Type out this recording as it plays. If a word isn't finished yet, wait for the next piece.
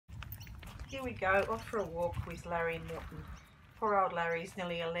Here we go, off for a walk with Larry and Milton. Poor old Larry's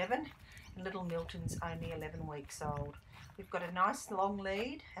nearly 11 and little Milton's only 11 weeks old. We've got a nice long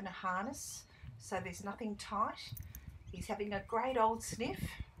lead and a harness, so there's nothing tight. He's having a great old sniff,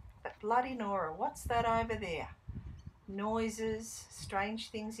 but bloody Nora, what's that over there? Noises, strange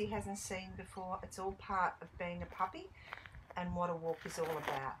things he hasn't seen before. It's all part of being a puppy and what a walk is all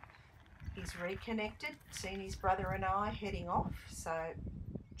about. He's reconnected, seen his brother and I heading off, so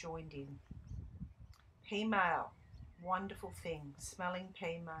joined in. Pea-mail, wonderful thing, smelling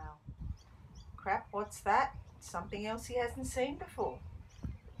pea-mail. Crap, what's that? Something else he hasn't seen before.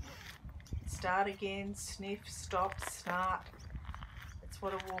 Start again, sniff, stop, snart. That's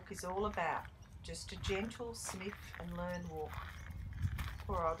what a walk is all about. Just a gentle sniff and learn walk.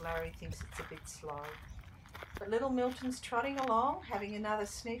 Poor old Larry thinks it's a bit slow. But little Milton's trotting along, having another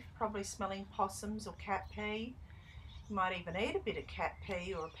sniff, probably smelling possums or cat pee. He might even eat a bit of cat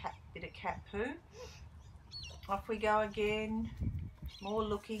pee or a bit of cat poo. Off we go again. More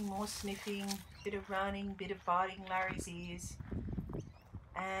looking, more sniffing, bit of running, bit of biting Larry's ears.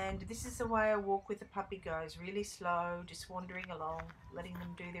 And this is the way a walk with a puppy goes, really slow, just wandering along, letting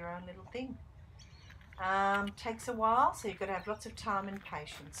them do their own little thing. Takes a while, so you've got to have lots of time and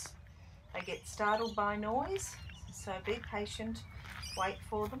patience. They get startled by noise, so be patient, wait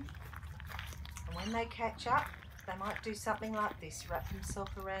for them. And when they catch up, they might do something like this, wrap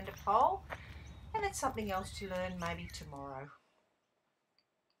themselves around a pole, and it's something else to learn maybe tomorrow.